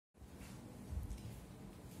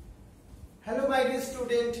Hello my dear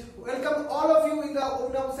student, welcome all of you in the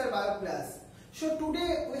Arunavasir bio class. So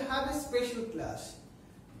today we have a special class.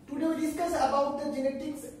 Today we discuss about the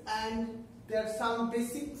genetics and there are some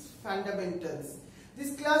basics fundamentals.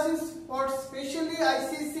 This class is for specially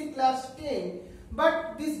ICSE class 10,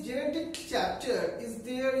 but this genetic chapter is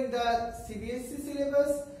there in the CBSE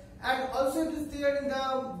syllabus and also it is there in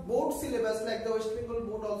the board syllabus, like the West Bengal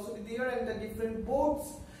board also is there, and the different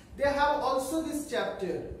boards they have also this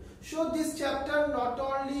chapter. So this chapter not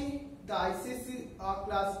only the ICSE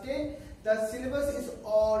class 10, the syllabus is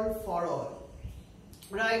all for all,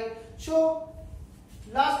 right? So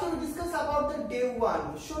last time we discussed about the day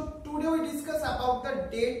 1. So today we discuss about the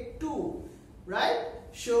day 2, right?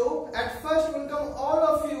 So at first welcome all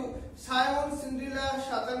of you, Simon, Cinderella,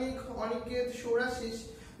 Shatanik, Oniket, Shorashish,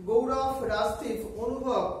 Gaurav, Rastif,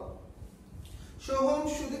 Anubhav, Shoham,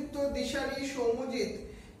 Shudipto, Dishari, Shomujit,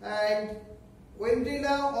 and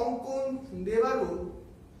Wendrila, Onkon, Devarun,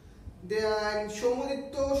 and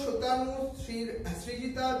Shomuditto, Shotanu,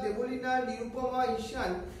 Srijita, Devolina, Nirupama,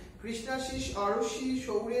 Ishan, Krishnashish, Arushi,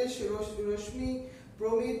 Shouresh, Roshmi,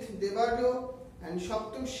 Promit, Devarjo, and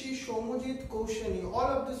Shaptamshi, Shomujit, Kaushani. All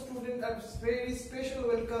of the students are very special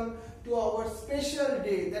welcome to our special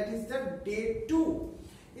day, that is the day 2.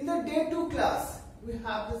 In the day 2 class, we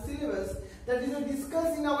have the syllabus that is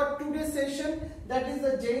discussed in our today's session, that is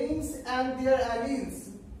the genes and their alleles.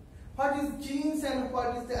 What is genes and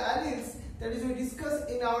what is the alleles, that is we discuss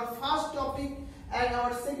in our first topic, and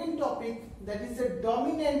our second topic, that is the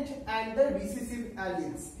dominant and the recessive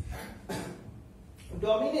alleles.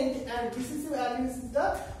 Dominant and recessive alleles is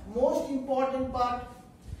the most important part.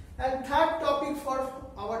 And third topic for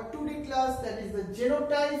our today class, that is the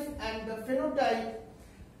genotype and the phenotype.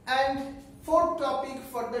 And fourth topic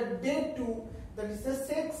for the day 2, that is the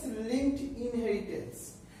sex-linked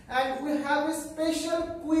inheritance. And we have a special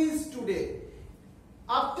quiz today.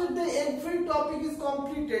 After every topic is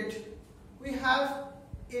completed, we have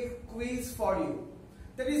a quiz for you.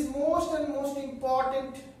 That is most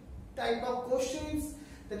important type of questions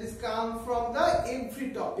that is come from the every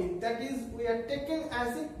topic. That is we are taken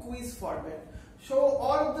as a quiz format. So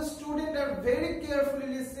all of the students are very carefully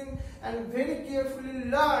listening and very carefully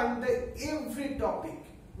learn the every topic,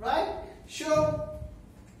 right? So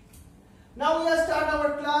now we are start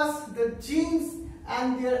our class, the genes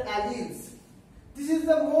and their alleles. This is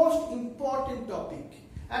the most important topic.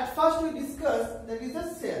 At first we discussed that is a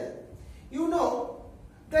cell. You know,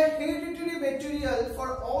 the hereditary material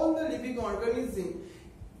for all the living organisms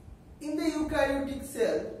in the eukaryotic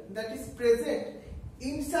cell that is present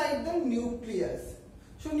inside the nucleus.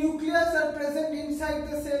 So nucleus are present inside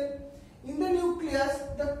the cell. In the nucleus,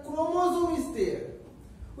 the chromosome is there.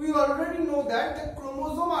 We already know that the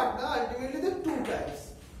chromosome are ultimately the two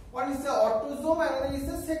types. One is the autosome and another is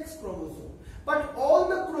the sex chromosome. But all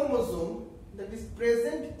the chromosome that is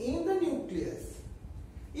present in the nucleus,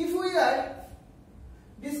 if we are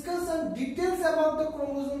discuss some details about the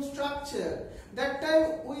chromosome structure, that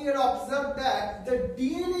time we observed that the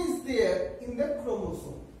DNA is there in the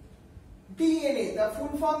chromosome. DNA, the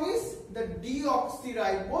full form is the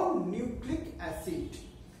deoxyribonucleic acid.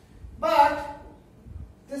 But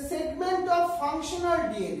the segment of functional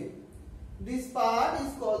DNA, this part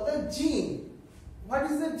is called the gene. What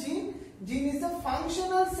is the gene? Gene is the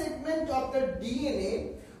functional segment of the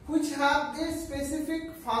DNA which have this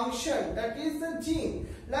specific function, that is the gene,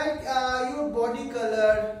 like your body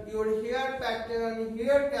color, your hair pattern,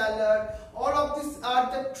 hair color, all of these are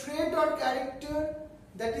the trait or character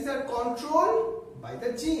that is are controlled by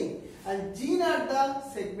the gene, and gene are the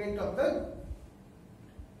segment of the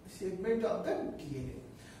DNA.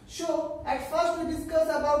 So at first we discuss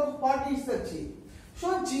about what is the gene.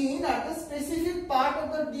 So gene are the specific part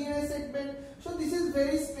of the DNA segment. So this is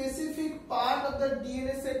very specific part of the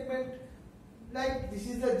DNA segment, like this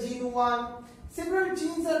is the gene 1. Several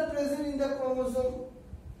genes are present in the chromosome.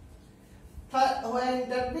 When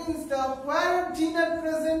that means where gene are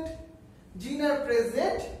present? Gene are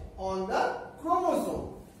present on the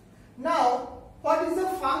chromosome. Now, what is the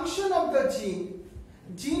function of the gene?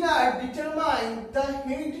 Gene are determine the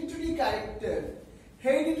hereditary character.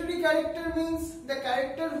 Hereditary character means the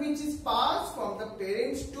character which is passed from the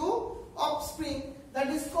parents to offspring, that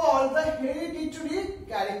is called the hereditary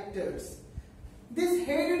characters. These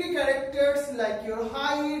hereditary characters like your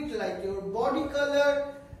height, like your body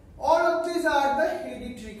color, all of these are the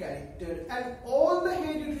hereditary characters, and all the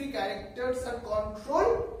hereditary characters are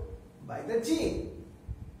controlled by the gene,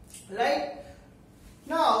 right?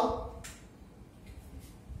 Now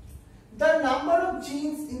the number of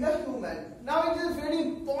genes in the human. Now it is a very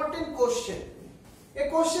important question. a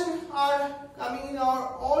question are coming in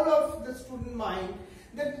all of the student mind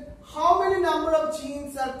that how many number of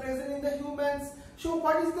genes are present in the humans. So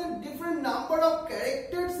what is the different number of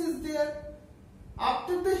characters is there?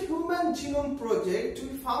 After the Human Genome Project,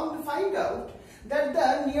 we find out that there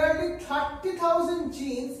are nearly 30,000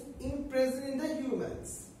 genes present in the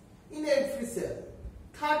humans, in every cell.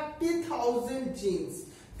 30,000 genes.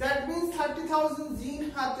 That means 30,000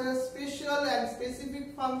 genes have a special and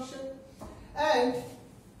specific function. And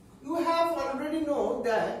you have already known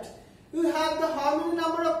that you have the how many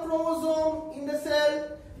number of chromosomes in the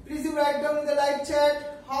cell. Please you write down in the live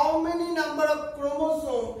chat how many number of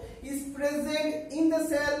chromosomes is present in the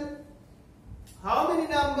cell. How many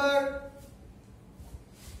number?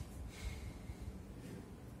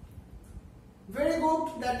 Very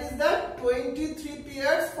good. That is the 23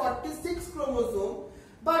 pairs, 46 chromosome.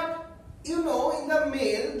 But you know, in the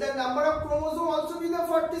male, the number of chromosome also be the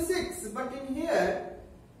 46. But in here,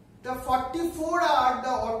 the 44 are the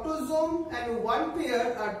autosome and one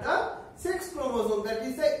pair are the sex chromosome. That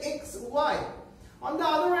is the XY. On the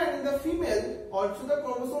other hand, in the female, also the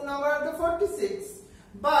chromosome number are the 46.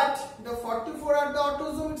 But the 44 are the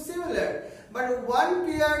autosome, it's similar. But one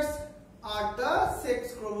pairs are the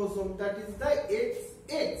sex chromosome, that is the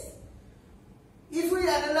XX. If we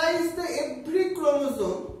analyze the every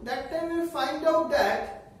chromosome, that time we find out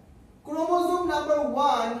that chromosome number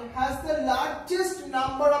 1 has the largest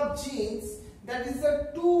number of genes, that is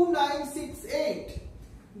the 2968.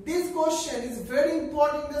 This question is very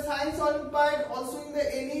important in the Science Olympiad, also in the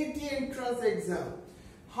NET entrance exam.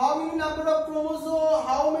 How many number of chromosomes,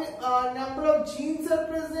 how many number of genes are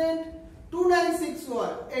present?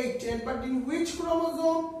 2961, 8, but in which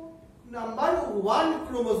chromosome? Number 1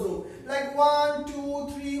 chromosome, like 1, 2,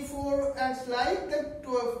 3, 4, and like the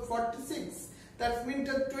 46. That means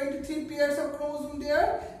the 23 pairs of chromosome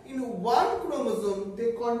there. In one chromosome,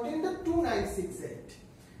 they contain the 2968.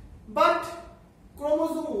 But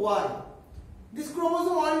chromosome 1, this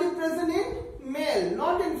chromosome only present in male,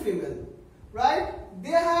 not in female, right?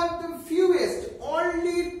 They have the fewest,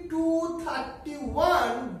 only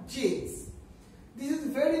 231 genes. This is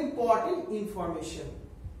very important information.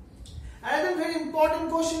 Another very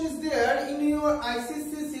important question is there in your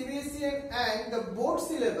ICSE, CBSE and the board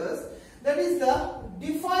syllabus, that is the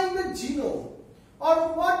define the genome,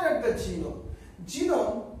 or what are the genome?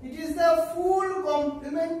 Genome, it is the full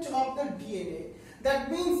complement of the DNA.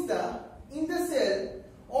 That means in the cell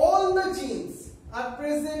all the genes are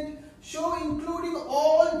present, so including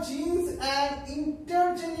all genes and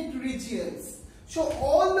intergenic regions. So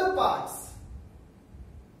all the parts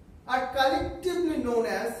are collectively known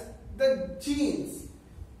as the genes.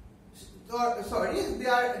 They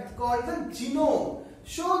are called the genome.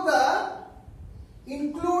 So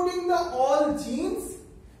including the all genes,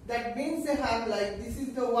 that means they have like this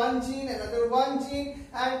is the one gene, another one gene,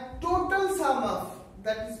 and total sum of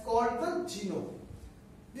that is called the genome.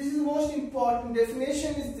 This is the most important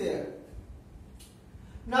definition is there.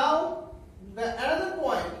 Now another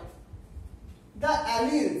point, the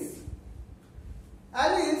alleles.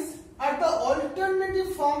 Alleles are the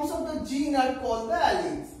alternative forms of the gene are called the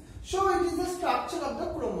alleles. So it is the structure of the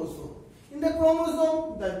chromosome. In the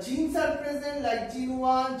chromosome, the genes are present like gene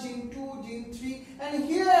 1, gene 2, gene 3, and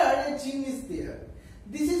here a gene is there.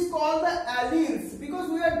 This is called the alleles because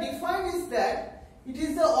we are defined is that it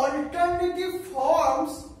is the alternative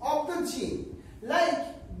forms of the gene.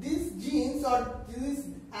 Like these genes or these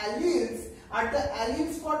alleles are the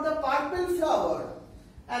alleles for the purple flower,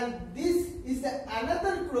 and this is the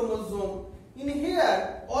another chromosome. In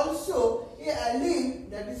here also a allele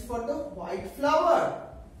that is for the white flower.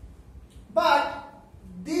 But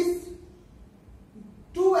these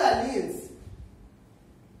two alleles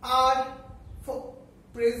are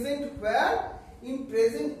present where?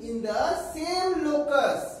 Present in the same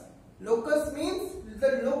locus. Locus means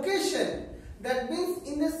the location. That means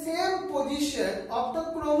in the same position of the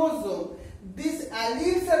chromosome. These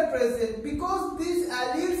alleles are present because these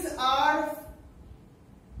alleles are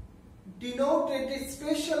denoted a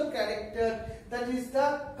special character, that is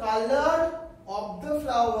the color of the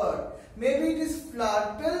flower. Maybe it is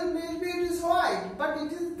purple, maybe it is white, but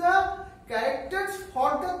it is the characters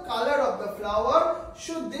for the color of the flower.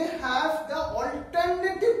 Should they have the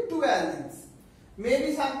alternative two alleles?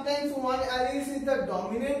 Maybe sometimes one allele is the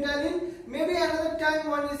dominant allele, maybe another time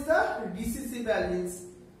one is the recessive alleles.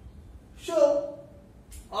 So,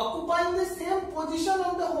 occupying the same position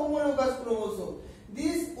on the homologous chromosome.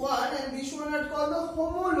 This one and this one are called the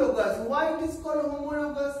homologous. Why it is called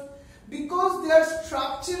homologous? Because they are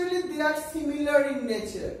structurally they are similar in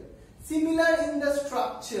nature, similar in the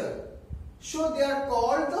structure. So they are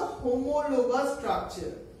called the homologous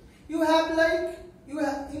structure. You have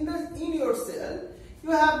in your cell,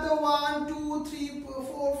 you have the 1, 2, 3,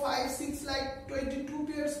 4, 5, 6, like 22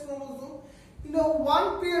 pairs chromosome.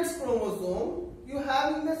 One pairs chromosome you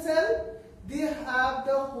have in the cell, they have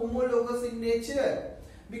the homologous in nature.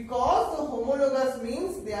 Because the homologous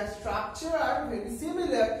means their structure are very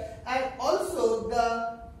similar, and also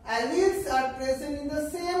the alleles are present in the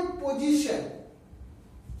same position.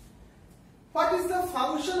 What is the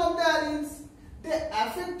function of the alleles? They are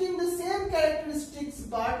affecting the same characteristics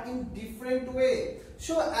but in different way.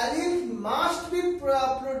 So allele must be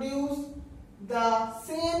produce the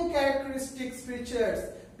same characteristics features,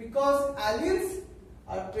 because alleles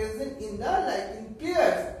are present in in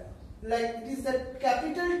pairs. Like it is the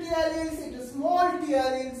capital T alleles, it is small t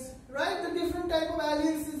alleles, right? The different type of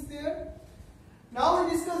alleles is there. Now we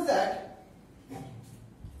discuss that.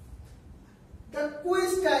 The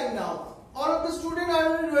quiz time now. All of the students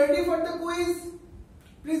are ready for the quiz?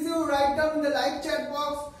 Please you write down in the live chat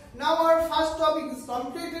box. Now our first topic is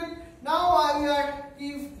completed. Now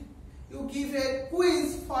you give a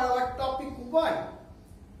quiz for our topic 1.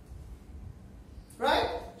 Right?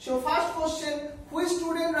 So first question, which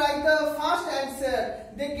student write the first answer,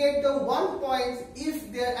 they get the 1 point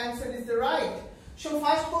if their answer is the right. So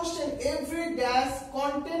first question, every dash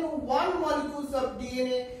contain 1 molecules of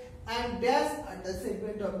DNA and dash are the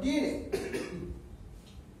segment of DNA.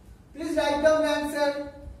 Please write down the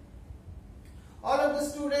answer. All of the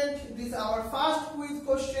students, this is our first quiz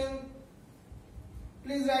question.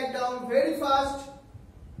 Please write down very fast.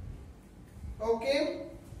 Okay.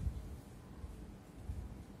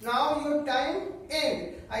 Now your time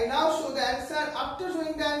end. I now show the answer. After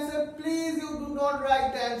showing the answer, please you do not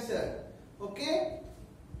write the answer. Okay.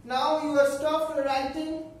 Now you are stopped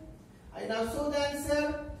writing. I now show the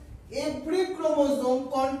answer. Every chromosome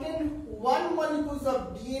contains 1 molecules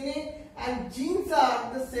of DNA and genes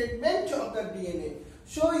are the segment of the DNA.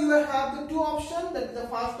 So you have the 2 options. That is, the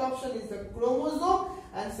first option is the chromosome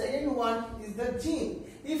and second one is the gene.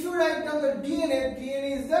 If you write down the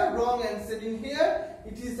DNA is the wrong answer in here.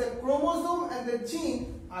 It is the chromosome and the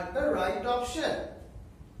gene are the right option.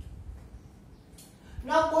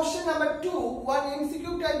 Now question number 2, one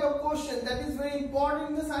MCQ type of question that is very important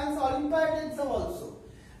in the science Olympiad exam also.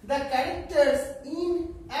 The characters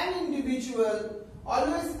in an individual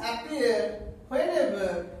always appear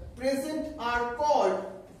whenever present are called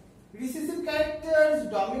recessive characters,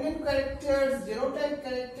 dominant characters, genotype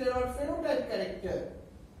character or phenotype character.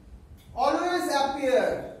 Always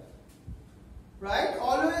appear, right?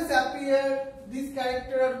 Always appear, these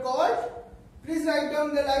characters are called. Please write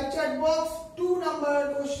down the live chat box. 2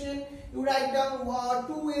 number question, you write down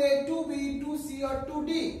 2A, 2B, 2C or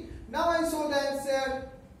 2D. Now I show the answer.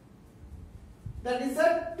 That is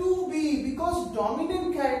a 2B, because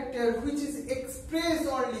dominant character which is expressed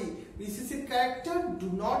only, recessive character do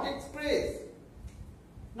not express.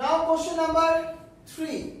 Now question number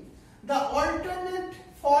 3. The alternate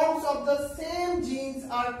forms of the same genes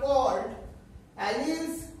are called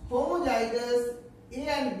alleles, homozygous, A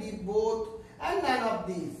and B both, and none of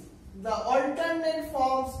these. The alternate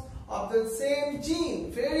forms of the same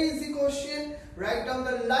gene. Very easy question. Write down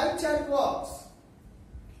the live chat box.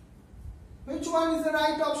 Which one is the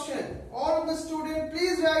right option? All of the students,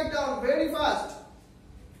 please write down very fast.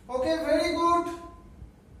 Okay, very good.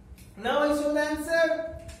 Now I show the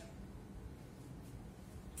answer.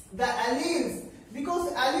 The alleles,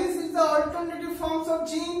 because alleles is the alternative forms of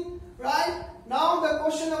gene, right? Now the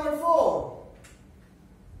question number 4.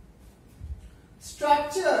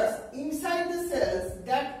 Structures inside the cells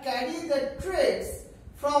that carry the traits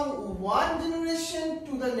from one generation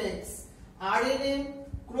to the next. RNA,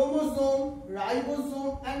 chromosome,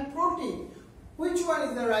 ribosome and protein. Which one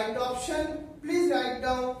is the right option? Please write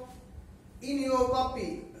down in your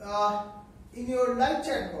copy, in your live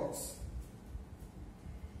chat box.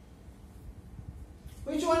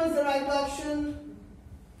 Which one is the right option?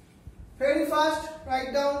 Very fast,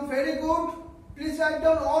 write down, very good. Please write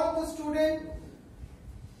down all of the students.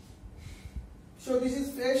 So this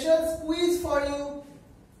is special quiz for you.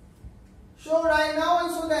 So right now I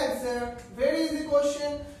show the answer. Very easy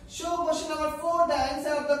question. Show question number 4, the answer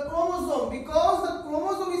of the chromosome. Because the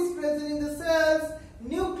chromosome is present in the cell's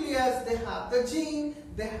nucleus, they have the gene,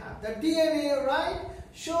 they have the DNA, right?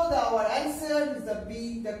 Show our answer is the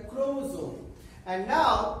B, the chromosome. And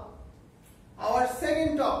now our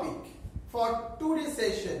second topic for today's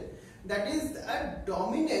session, that is a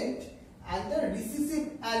dominant and the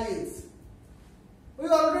recessive alleles. We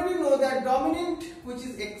already know that dominant, which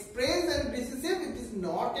is expressed, and recessive, it is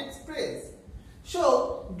not expressed.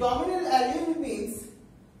 So dominant allele means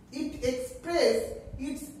it expresses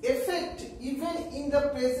its effect even in the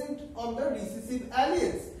presence of the recessive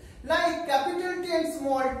alleles. Like capital T and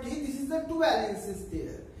small t, this is the two alleles is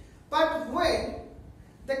there. But when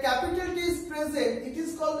the capital T is present, it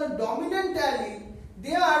is called the dominant allele.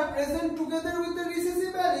 They are present together with the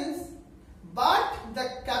recessive alleles. But the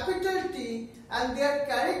capital T and their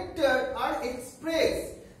character are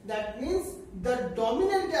expressed. That means the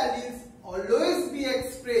dominant alleles always be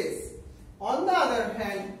expressed. On the other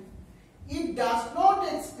hand, it does not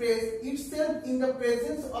express itself in the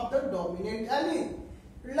presence of the dominant allele.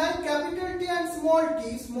 Like capital T and small t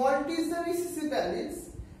is the recessive alleles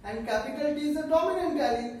and capital T is the dominant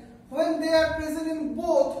allele. When they are present in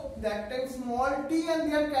both, that time small t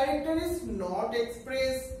and their character is not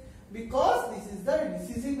expressed because this is the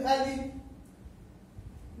recessive allele.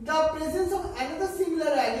 The presence of another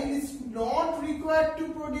similar allele is not required to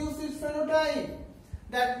produce its phenotype.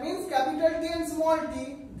 That means capital T and small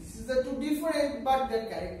t, this is the two different but their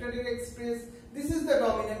character is expressed. This is the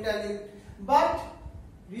dominant allele. But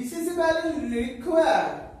recessive allele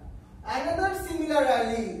require another similar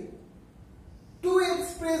allele to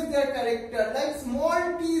express their character. Like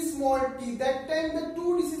small t, that time the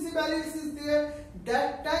two recessive alleles is there.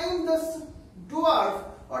 That time the dwarf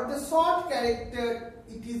or the short character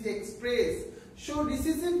it is expressed. So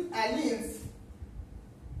recessive alleles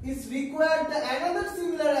is required the another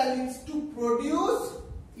similar alleles to produce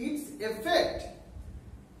its effect.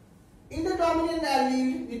 In the dominant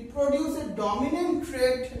allele, it produces a dominant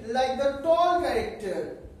trait like the tall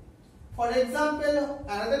character. For example,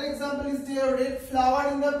 another example is there, red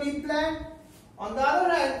flower in the pea plant. On the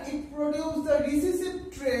other hand, it produces the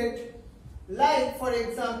recessive trait like, for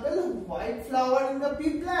example, white flower in the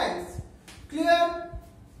pea plants. Clear?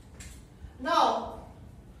 Now,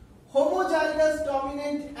 homozygous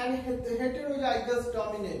dominant and heterozygous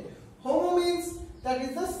dominant. Homo means that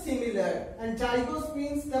is the similar and zygous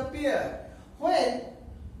means the pair. When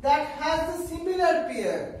that has the similar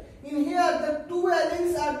pair, in here the two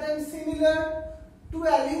alleles are then similar, two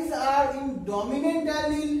alleles are in dominant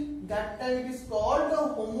allele, that time it is called the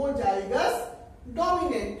homozygous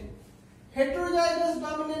dominant. Heterozygous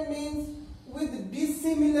dominant means with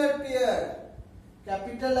dissimilar pair.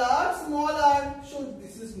 Capital R, small r, so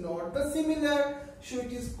this is not the similar, so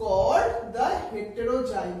it is called the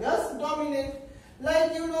heterozygous dominant.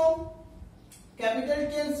 Like you know, capital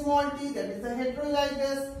T and small t, that is the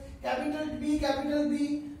heterozygous, capital B,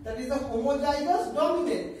 that is the homozygous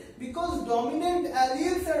dominant. Because dominant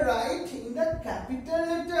alleles are right in the capital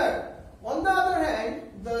letter. On the other hand,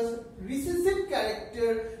 the recessive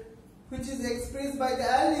character which is expressed by the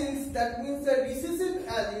alleles, that means the recessive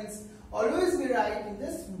alleles always be right in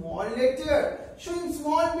the small letter. So in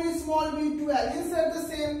small b, two alleles are the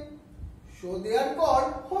same. So they are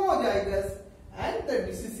called homozygous and the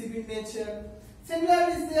recessive in nature. Similar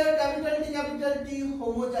is there capital T,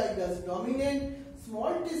 homozygous dominant,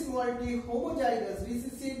 small t, homozygous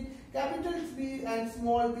recessive, capital B and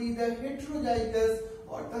small b the heterozygous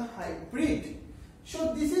or the hybrid.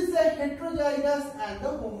 So this is the heterozygous and the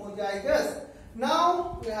homozygous.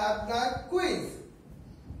 Now we have the quiz.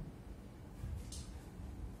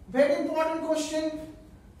 Very important question.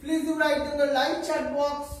 Please do write in the live chat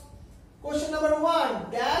box. Question number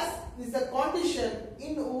 1. Dash is the condition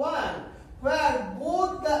in one where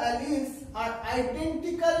both the alleles are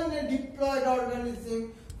identical in a diploid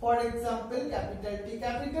organism. For example,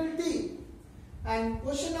 capital T. And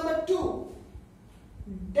question number 2.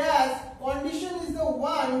 Dash condition is the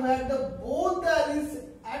one where both the alleles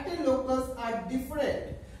at a locus are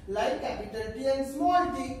different, like capital T and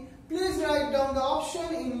small t. Please write down the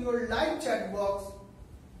option in your live chat box.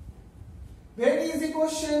 Very easy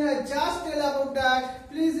question. I just tell about that.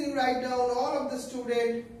 Please write down all of the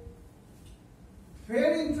student.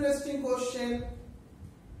 Very interesting question.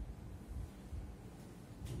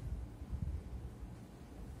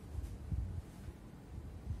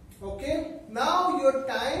 Okay. Now your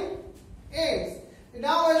time ends.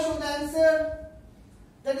 Now I should answer.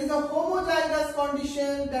 That is a homozygous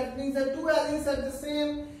condition. That means the two alleles are the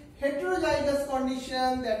same. Heterozygous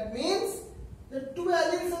condition, that means the two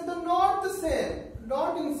alleles are not the same,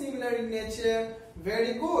 not in similar in nature.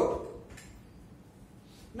 Very good.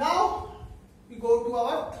 Now we go to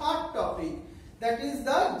our third topic, that is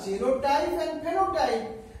the genotype and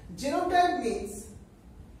phenotype. Genotype means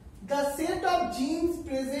the set of genes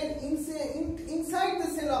present inside the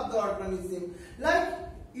cell of the organism. Like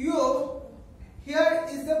here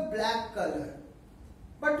is the black color.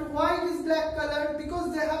 But why it is black color?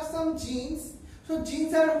 Because they have some genes. So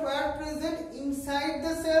genes are where present inside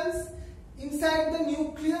the cells, inside the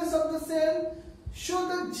nucleus of the cell. So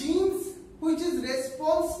the genes which is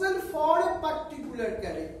responsible for a particular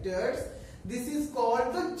character. This is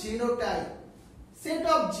called the genotype. Set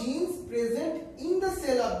of genes present in the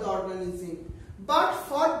cell of the organism. But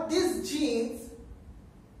for these genes,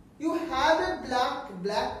 you have a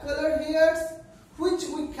black color hairs which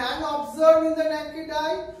we can observe in the naked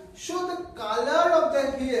eye. So the color of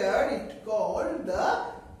the hair is called the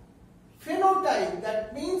phenotype.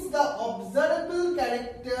 That means the observable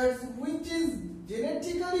characters which is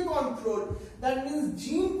genetically controlled. That means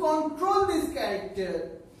gene control this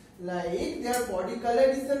character. Like their body color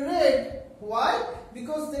is red. Why?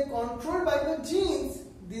 Because they controlled by the genes.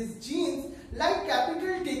 These genes, like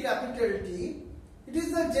capital T, it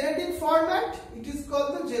is the genetic format. It is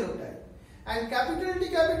called the genotype. And capital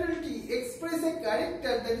T express a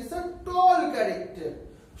character that is a tall character.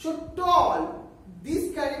 So tall,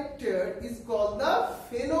 this character is called the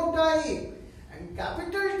phenotype. And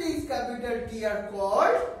capital T are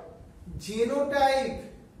called genotype.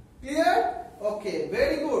 Clear? Okay,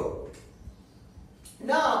 very good.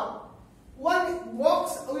 Now, one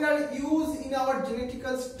box we are used in our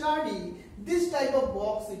genetical study. This type of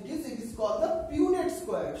box it is called the Punnett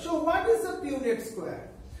square. So what is the Punnett square?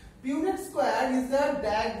 Punnett square is a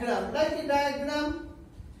diagram, like a diagram.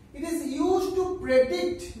 It is used to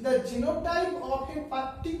predict the genotype of a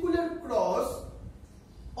particular cross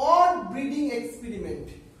or breeding experiment.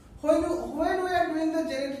 When we are doing the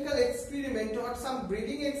genetical experiment or some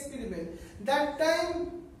breeding experiment, that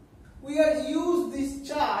time we are use this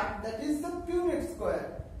chart, that is the Punnett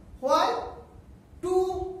square. Why?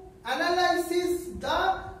 To analyze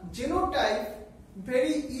the genotype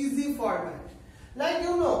very easy format. Like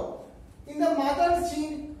you know, in the mother's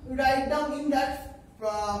gene, we write down in that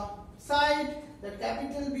side that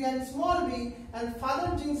capital B and small b, and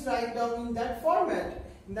father genes write down in that format,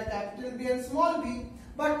 in the capital B and small b.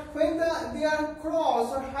 But when they are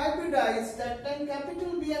crossed or hybridized, that time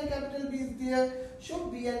capital B and capital B is there, so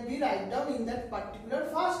B and B write down in that particular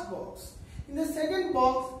first box. In the second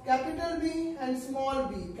box, capital B and small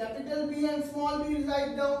b, capital B and small b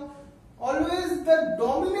write down. Always the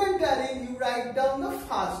dominant allele you write down the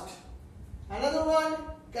first. Another one,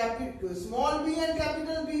 capital small b and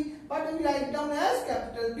capital B, but we write down as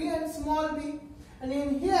capital B and small b. And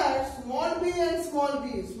in here, small b and small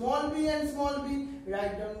b, small b and small b,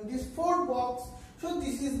 write down in this fourth box. So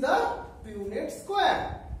this is the Punnett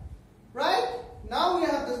square. Right? Now we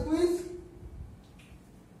have the quiz.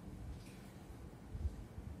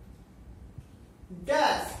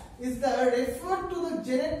 Dash is referred to the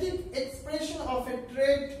genetic expression of a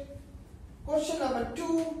trait. Question number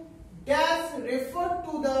 2. Dash referred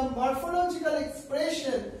to the morphological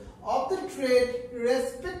expression of the trait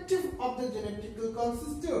irrespective of the genetical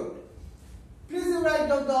constituent. Please write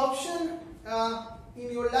down the option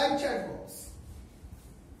in your live chat box.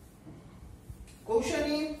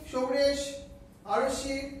 Kaushani, Shobresh,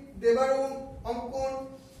 Arushi, Devarun, Ankon,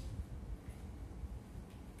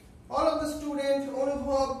 all of the students,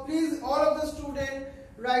 Anubhav, please all of the students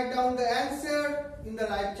write down the answer in the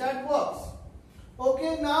live chat box.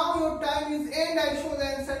 Okay, now your time is end. I show the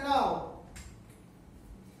answer now.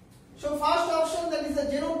 So first option, that is a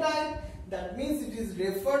genotype, that means it is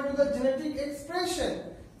referred to the genetic expression.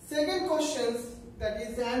 Second question, that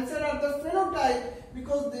is the answer of the phenotype,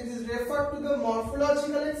 because it is referred to the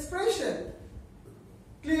morphological expression.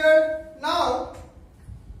 Clear? Now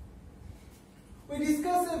we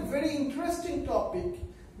discuss a very interesting topic,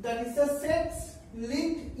 that is the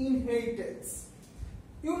sex-linked inheritance.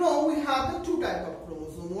 You know, we have the two types of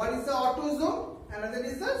chromosome. One is the autosome, another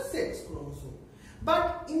is the sex chromosome.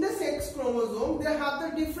 But in the sex chromosome, they have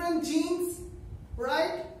the different genes,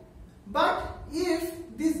 right? But if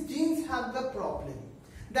these genes have the problem,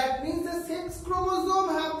 that means the sex chromosome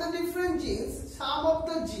have the different genes. Some of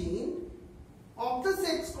the gene of the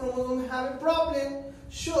sex chromosome have a problem.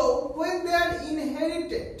 So when they are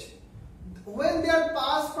inherited, when they are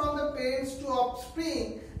passed from the parents to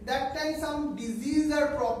offspring, that time some disease or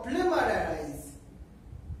problem arise.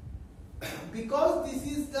 Because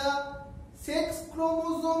this is the sex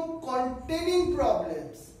chromosome containing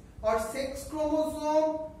problems or sex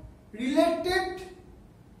chromosome related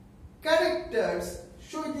characters,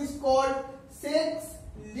 so it is called sex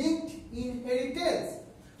linked inheritance.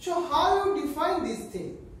 So how you define this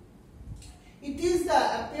thing? It is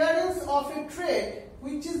the appearance of a trait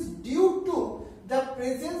which is due to the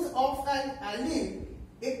presence of an allele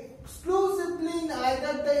exclusively in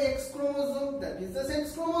either the X chromosome, that is the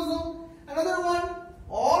sex chromosome, another one,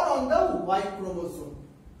 or on the Y chromosome.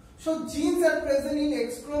 So genes are present in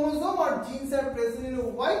X chromosome or genes are present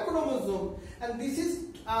in Y chromosome, and this is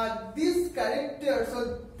these characters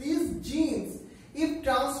or these genes If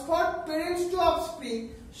transferred parents to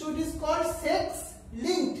offspring, so it is called sex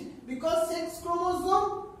linked, because sex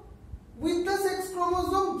chromosome with the sex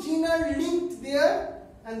chromosome gene are linked there,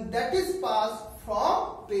 and that is passed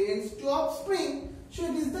from parents to offspring. So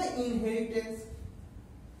it is the inheritance.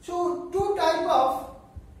 So two type of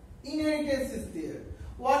inheritance is there.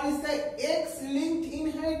 One is the X-linked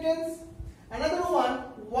inheritance, another one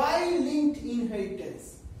Y-linked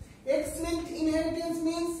inheritance. X-linked inheritance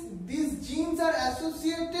means these genes are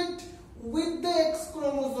associated with the X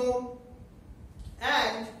chromosome,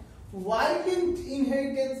 and Y-linked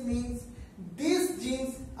inheritance means these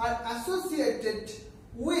genes are associated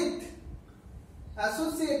with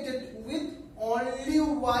only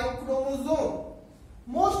Y chromosome.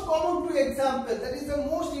 Most common two example, that is the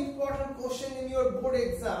most important question in your board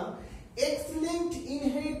exam. X-linked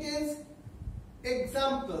inheritance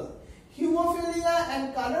example. Hemophilia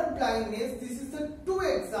and color blindness, this is the two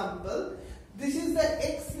example. This is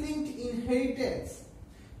the X-linked inheritance.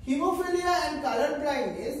 Hemophilia and color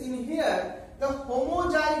blindness, in here the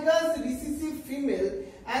homozygous recessive female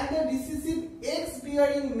and the recessive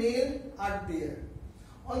X-bearing male are there.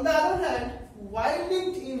 On the other hand,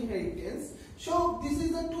 Y-linked inheritance, so this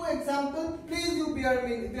is the two example. Please you bear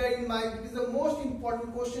in mind, it is the most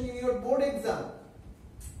important question in your board exam.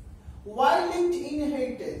 Y-linked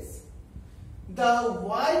inheritance. The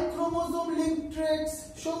Y chromosome linked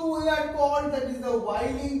traits, so we are called, that is the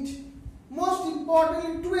Y-linked. Most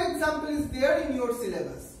importantly, two examples is there in your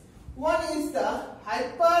syllabus. One is the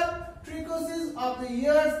hypertrichosis of the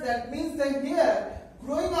ears, that means the hair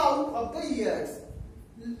growing out of the ears.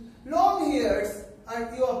 Long hairs,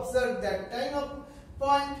 and you observe that kind of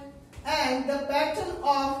point, and the pattern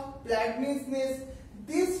of blackness.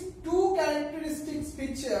 These two characteristic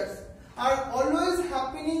features are always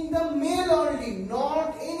happening in the male only,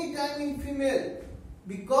 not any time in female,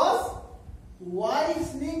 because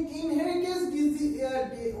Y-linked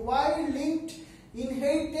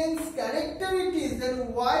inheritance characteristics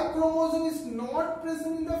and Y chromosome is not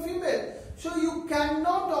present in the female, so you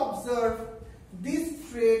cannot observe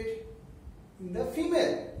this trait in the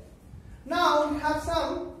female. Now we have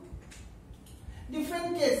some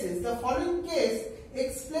different cases. The following case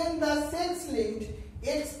explain the sex-linked,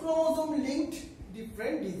 X chromosome linked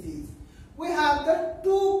different disease. We have the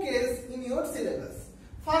two cases in your syllabus.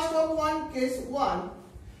 First of one, case 1.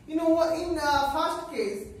 In first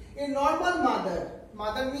case, a normal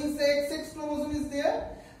mother means the XX chromosome is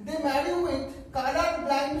there. They marry with color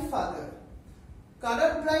blind father.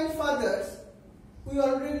 Color blind fathers, we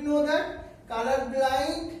already know that color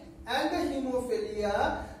blind and the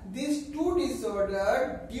hemophilia, these two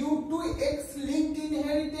disorders due to X-linked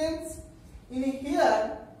inheritance. In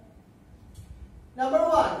here, number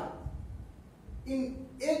 1, in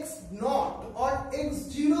X0 or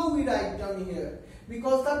X0 we write down here,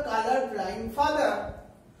 because the color blind father.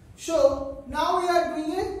 So now we are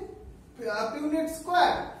doing a Punnett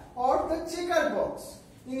square or the checker box.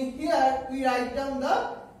 In here we write down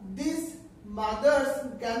this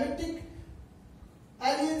mother's gametic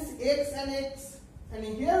alleles X and X, and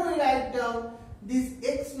here we write down this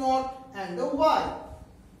X0 and the Y.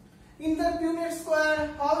 In the Punnett square,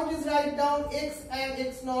 how it is write down X and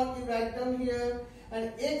X0 you write down here,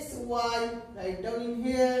 and XY write down in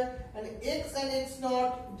here, and X and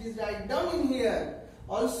X0 it is write down in here.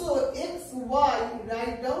 Also XY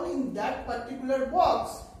write down in that particular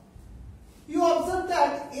box. You observe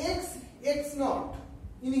that X, X0.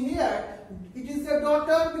 In here it is the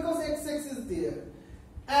daughter because XX is there.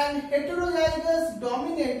 And heterozygous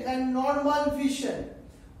dominant and normal vision.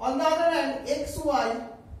 On the other hand, XY,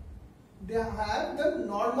 they have the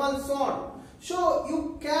normal son. So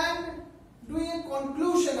you can do a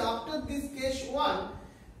conclusion after this case 1.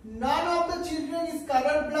 None of the children is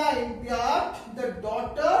color blind, but the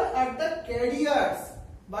daughter are the carriers.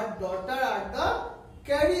 But daughter are the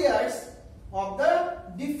carriers of the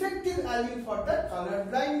defective allele for the color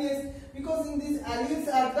blindness, because in these alleles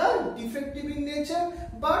are the defective in nature,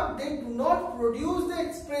 but they do not produce the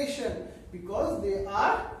expression because they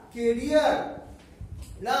are carrier.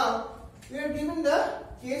 Now we are given the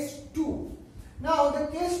case 2. Now the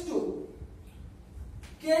case 2,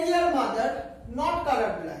 carrier mother not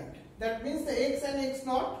color blind, that means the X and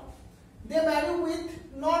X0, they marry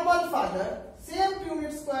with normal father. Same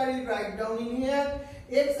Punnett square is write down in here.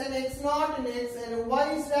 X and X0 and X and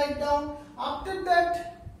Y is write down. After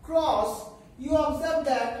that cross, you observe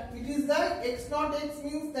that it is the X0X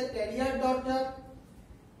means the carrier daughter,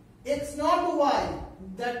 X0Y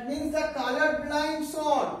that means the color blind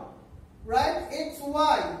son, right?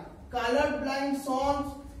 XY color blind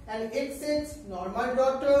sons, and XX normal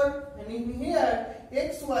daughter, and in here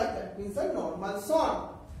xy, that means the normal swan.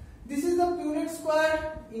 This is the Punnett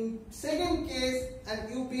square in second case, and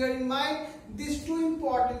you bear in mind these two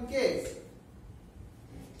important cases.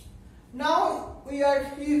 Now we are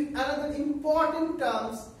here another important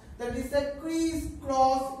terms, that is the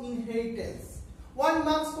criss-cross inheritance. 1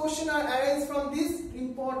 marks question are arranged from this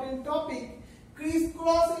important topic.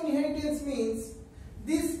 Criss-cross inheritance means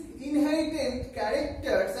these inherited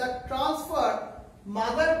characters are transferred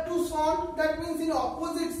mother to son, that means in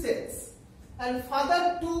opposite sex, and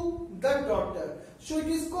father to the daughter. So it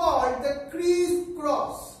is called the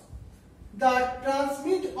criss-cross. The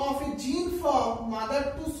transmit of a gene from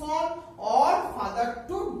mother to son or father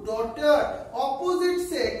to daughter, opposite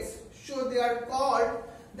sex. So they are called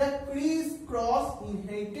the criss-cross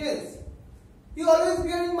inheritance. You always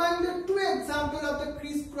bear in mind that two examples of the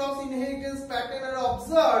criss-cross inheritance pattern are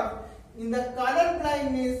observed in the color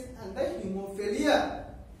blindness and the hemophilia.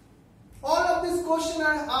 All of these questions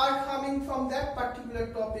are coming from that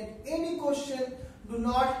particular topic. Any question do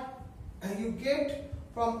not you get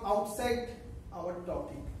from outside our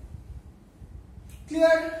topic.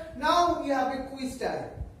 Clear? Now we have a quiz time.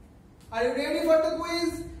 Are you ready for the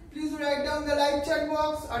quiz? Please write down the live chat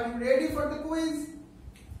box. Are you ready for the quiz?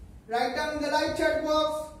 Write down in the live chat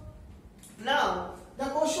box. Now the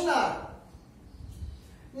question are: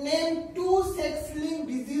 name 2 sex-linked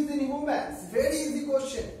diseases in humans. Very easy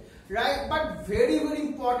question, right? But very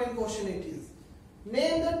important question it is.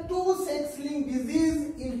 Name the 2 sex-linked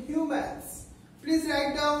diseases in humans. Please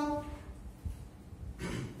write down.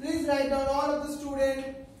 Please write down, all of the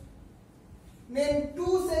students. Name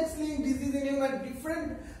 2 sex-linked diseases in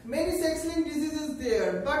humans. Many sex-linked diseases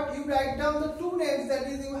there, but you write down the 2 names that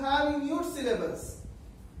is you have in your syllabus.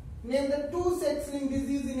 Name the 2 sex-linked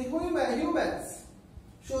diseases in humans.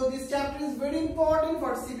 So this chapter is very important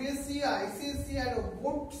for CBSE, ICSE and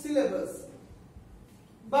both syllabus.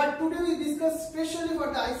 But today we discuss especially for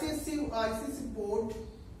the ICSE Board,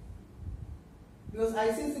 because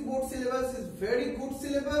ICSE Board syllabus is very good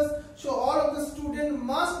syllabus. So all of the students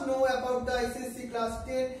must know about the ICSE class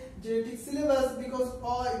 10 genetics syllabus, because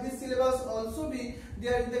this syllabus also be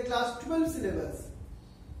there in the class 12 syllabus.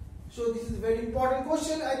 So this is very important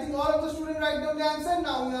question. I think all of the students write down the answer.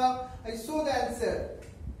 Now I show the answer.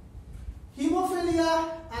 Hemophilia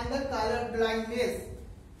and the color blindness.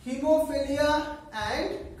 Hemophilia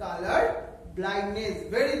and color blindness.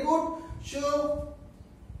 Very good. So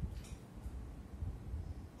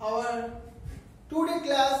our today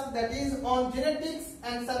class, that is on genetics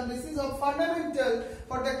and some basis of fundamental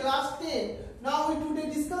for the class 10. Now we today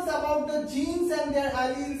discuss about the genes and their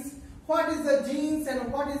alleles. What is the genes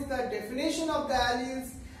and what is the definition of the alleles,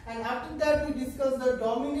 and after that we discuss the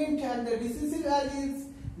dominant and the recessive alleles,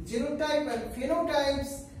 genotype and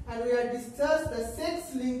phenotypes, and we have discussed the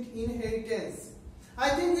sex-linked inheritance. I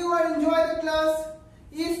think you are enjoying the class.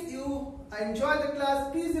 If you enjoy the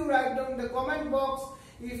class, please you write down in the comment box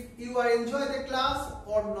if you are enjoying the class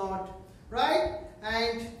or not, right?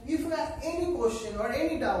 And if you have any question or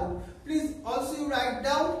any doubt, please also you write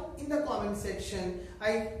down in the comment section.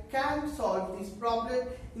 I can solve this problem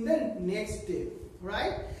in the next day,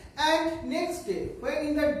 right? And next day, when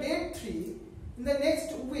in the day 3, in the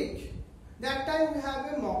next week, that time we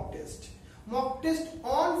have a mock test. Mock test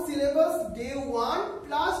on syllabus day 1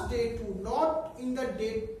 plus day 2, not in the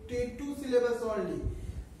day 2 syllabus only.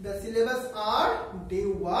 The syllabus are day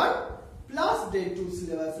 1 plus day 2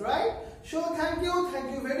 syllabus, right? So thank you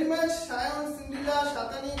very much. Sayan, Sindila,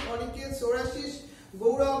 Shatanik, Oniket, Sorashish,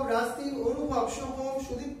 Gaurav, Rastiv, Anubhav, Shohom,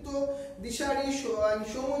 Sudipto, Dishari,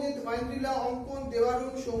 Shomojit, Vaindrila, Ankon,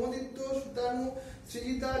 Devarun, Shomoditto, Sutanu,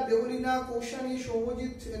 Srijita, Devolina, Koshani,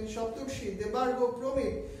 Shomojit, and Shaptukshi, Debargo,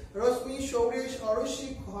 Promit, Rosmi, Shouresh,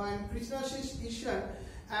 Aroshik, and Krishnashish, Ishan,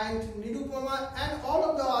 and Nidupama, and all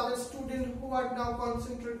of the other students who are now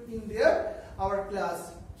concentrated in our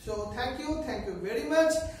class. So thank you very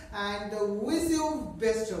much, and wish you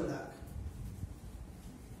best of luck.